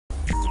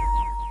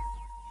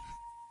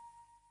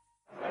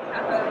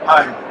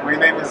Hi, my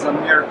name is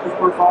Amir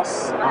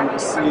Kupervas. I'm the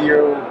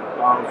CEO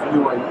of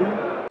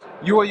UIU.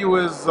 UIU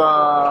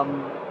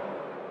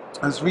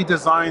has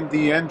redesigned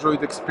the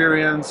Android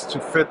experience to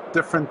fit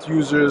different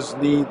users'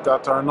 needs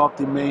that are not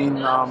the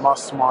main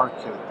mass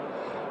market.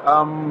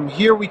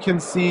 Here we can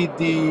see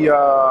the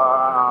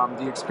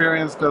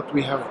experience that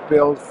we have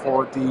built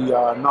for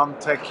the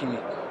non-techie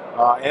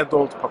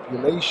adult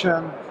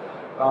population.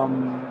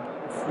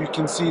 You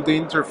can see the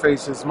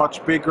interface is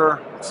much bigger,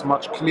 it's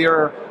much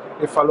clearer.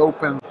 If I'll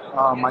open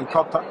my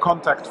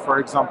contact, for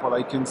example,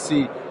 I can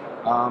see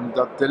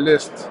that the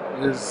list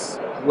is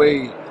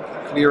way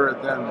clearer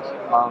than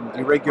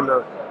the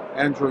regular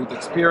Android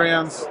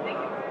experience.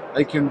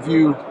 I can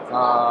view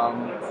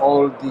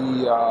all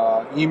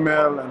the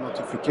email and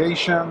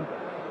notification,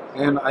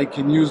 and I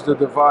can use the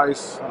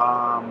device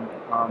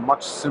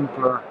much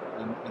simpler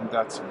in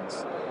that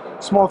sense.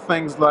 Small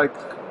things like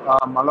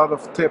a lot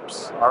of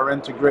tips are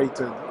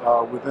integrated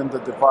within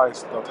the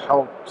device that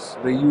helps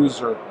the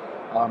user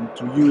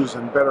to use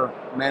and better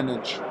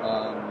manage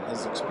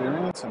his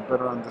experience and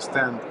better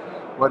understand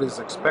what is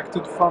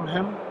expected from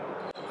him.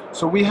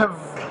 So we have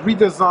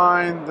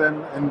redesigned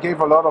and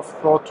gave a lot of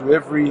thought to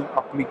every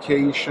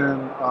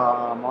application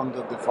on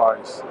the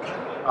device.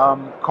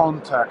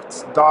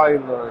 Contacts,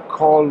 dialer,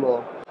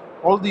 caller,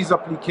 all these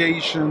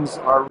applications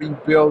are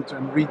rebuilt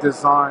and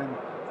redesigned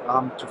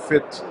to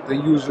fit the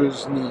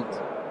user's need.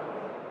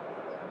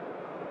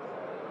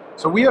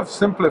 So we have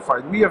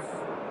simplified.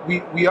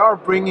 We are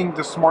bringing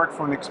the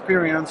smartphone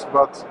experience,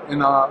 but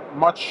in a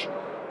much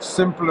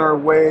simpler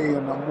way,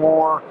 in a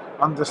more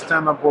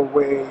understandable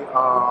way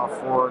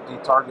for the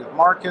target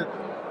market.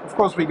 Of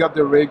course, we got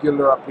the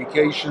regular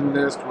application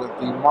list with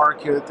the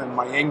market and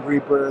my Angry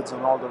Birds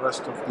and all the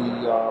rest of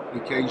the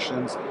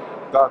applications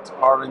that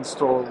are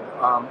installed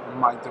on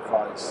my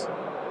device.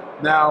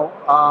 Now,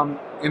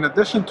 in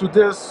addition to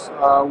this,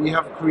 we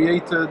have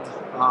created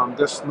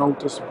this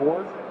notice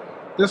board.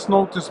 This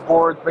notice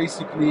board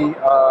basically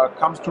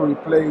comes to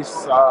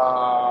replace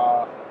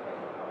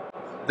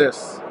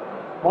this.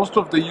 Most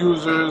of the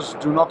users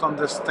do not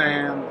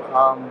understand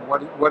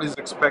what is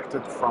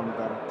expected from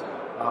them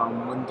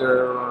when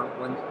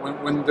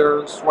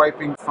they're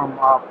swiping from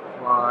up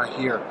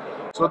here.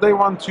 So they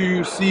want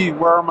to see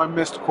where are my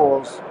missed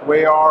calls,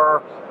 where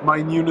are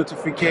my new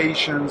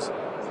notifications.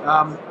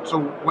 So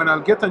when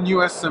I'll get a new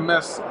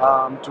SMS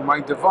to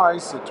my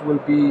device, it will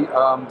be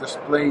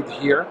displayed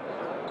here,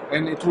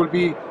 and it will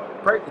be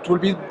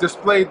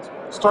displayed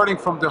starting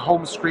from the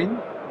home screen.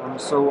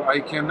 So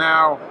I can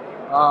now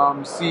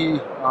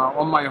see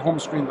on my home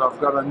screen that I've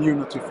got a new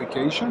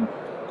notification.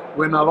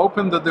 When I'll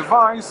open the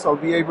device, I'll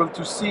be able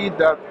to see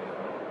that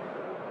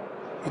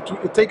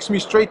it takes me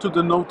straight to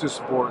the notice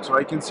board. So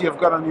I can see I've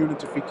got a new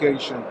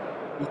notification.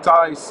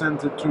 Itai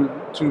sent it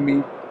to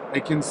me. I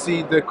can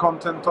see the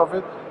content of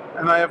it,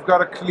 and I have got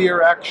a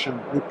clear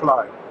action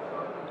reply.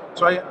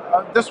 So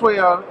this way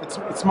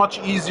it's much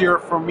easier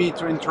for me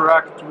to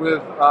interact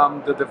with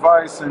the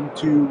device and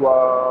to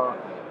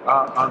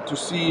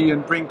see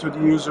and bring to the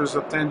user's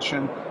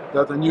attention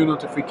that a new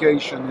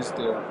notification is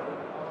there.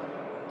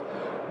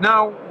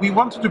 Now, we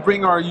wanted to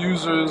bring our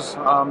users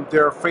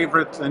their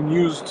favorite and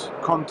used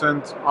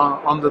content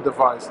on the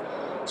device.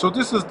 So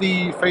this is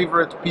the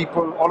favorite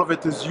people. All of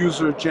it is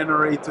user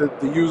generated.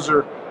 The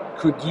user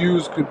could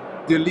use, could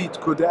delete,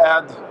 could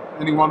add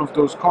any one of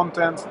those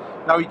contents.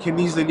 Now he can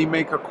easily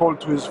make a call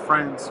to his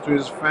friends, to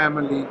his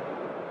family.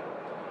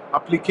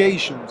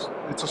 Applications,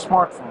 it's a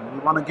smartphone. We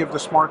want to give the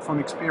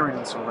smartphone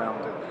experience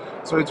around it.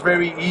 So it's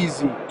very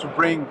easy to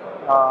bring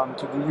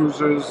to the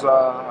user's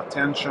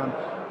attention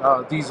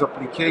these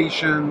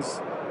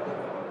applications.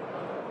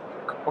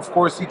 Of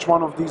course, each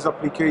one of these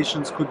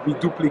applications could be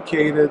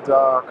duplicated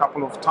a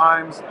couple of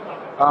times.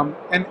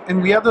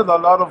 And we added a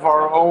lot of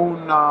our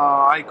own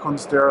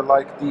icons there,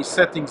 like the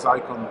settings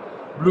icon,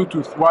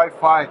 Bluetooth,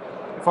 Wi-Fi.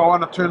 If I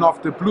want to turn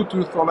off the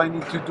Bluetooth, all I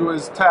need to do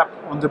is tap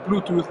on the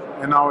Bluetooth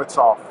and now it's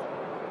off.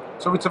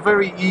 So it's a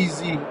very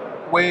easy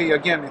way.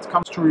 Again, it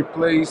comes to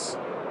replace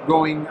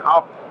going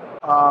up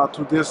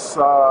to this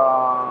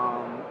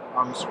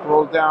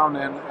scroll down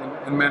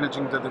and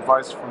managing the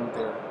device from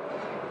there.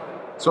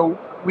 So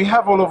we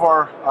have all of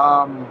our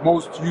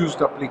most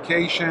used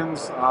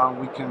applications.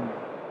 We can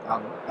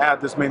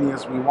add as many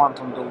as we want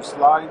on those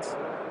slides.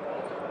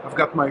 I've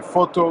got my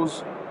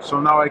photos, so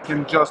now I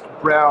can just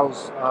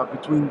browse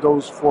between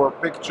those 4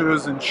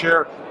 pictures and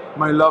share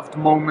my loved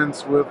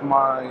moments with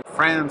my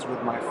friends,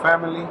 with my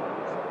family.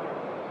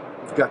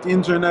 We've got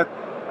internet.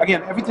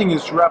 Again, everything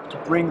is wrapped to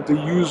bring the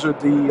user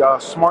the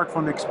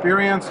smartphone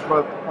experience,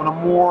 but on a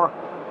more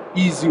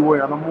easy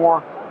way, on a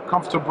more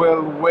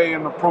comfortable way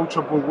and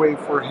approachable way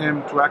for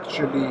him to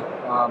actually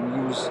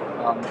use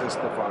this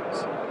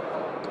device.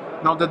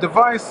 Now, the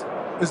device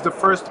is the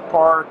first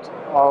part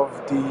of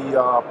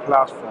the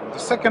platform. The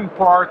second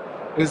part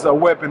is a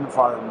web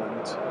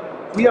environment.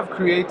 We have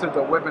created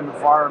a web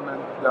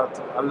environment that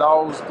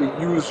allows the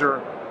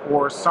user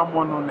or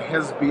someone on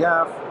his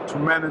behalf to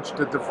manage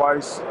the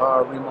device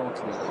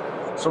remotely.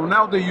 So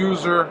now the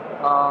user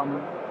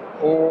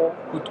or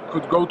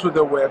could go to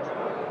the web,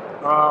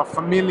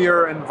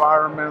 familiar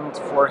environment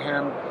for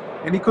him,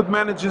 and he could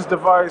manage his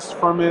device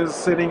from his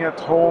sitting at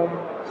home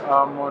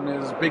on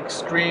his big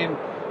screen,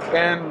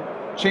 and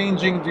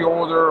changing the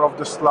order of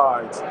the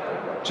slides,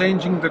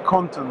 changing the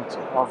content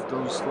of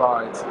those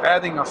slides,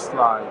 adding a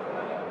slide.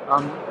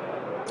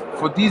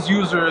 For these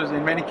users,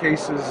 in many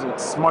cases,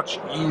 it's much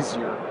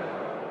easier.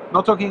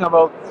 Not talking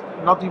about,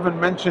 not even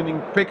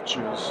mentioning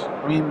pictures.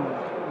 I mean,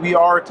 we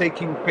are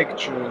taking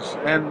pictures,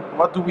 and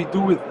what do we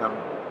do with them?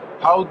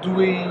 How do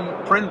we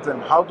print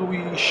them? How do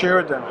we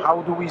share them?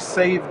 How do we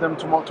save them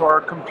to our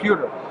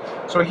computer?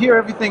 So here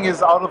everything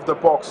is out of the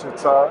box.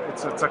 It's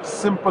a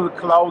simple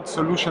cloud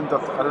solution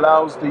that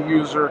allows the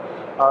user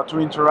to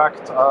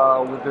interact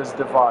with this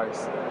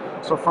device.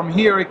 So from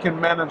here he can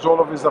manage all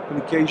of his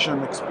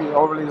application,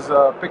 all his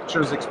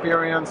pictures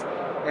experience,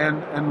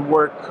 and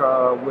work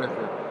with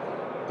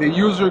it. The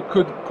user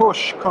could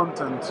push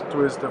content to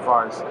his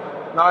device.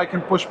 Now I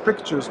can push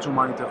pictures to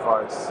my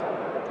device.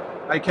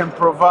 I can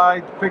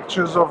provide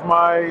pictures of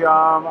my,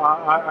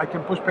 I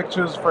can push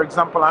pictures, for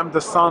example, I'm the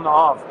son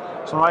of,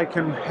 so I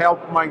can help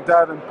my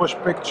dad and push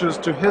pictures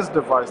to his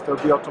device. They'll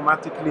be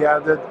automatically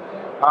added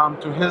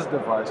to his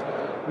device.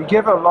 We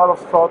gave a lot of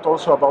thought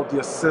also about the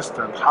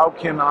assistant. How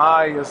can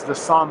I, as the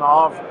son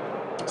of,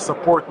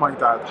 support my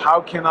dad? How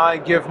can I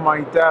give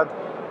my dad,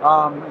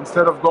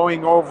 instead of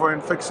going over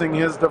and fixing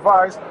his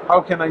device,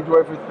 how can I do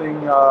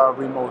everything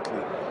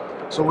remotely?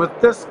 So with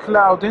this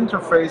cloud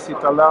interface,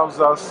 it allows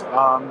us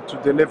to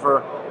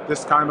deliver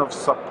this kind of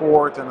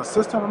support and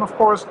assistance. And of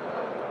course,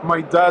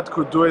 my dad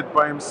could do it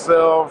by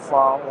himself,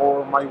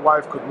 or my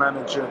wife could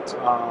manage it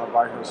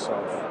by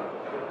herself.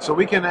 So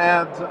we can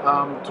add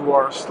to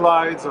our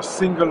slides a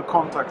single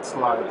contact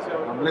slide.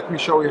 Let me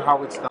show you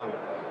how it's done.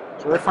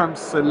 So if I'm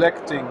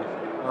selecting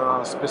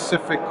a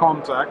specific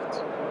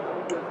contact,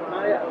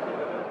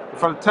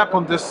 if I tap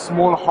on this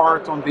small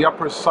heart on the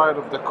upper side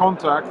of the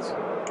contact,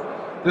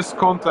 this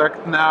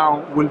contact now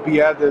will be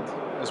added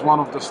as one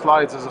of the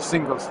slides, as a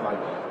single slide.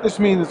 This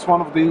means it's one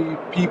of the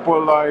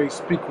people I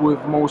speak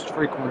with most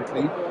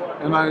frequently,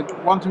 and I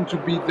want him to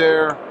be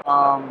there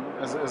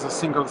as a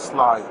single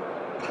slide.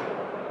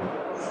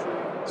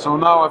 So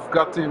now I've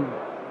got him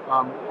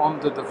on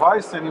the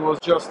device, and he was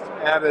just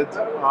added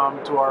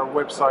to our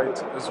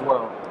website as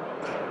well,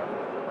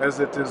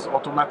 as it is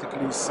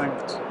automatically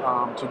synced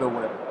to the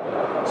web.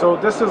 So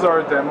this is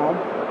our demo.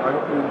 I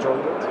hope you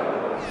enjoyed it.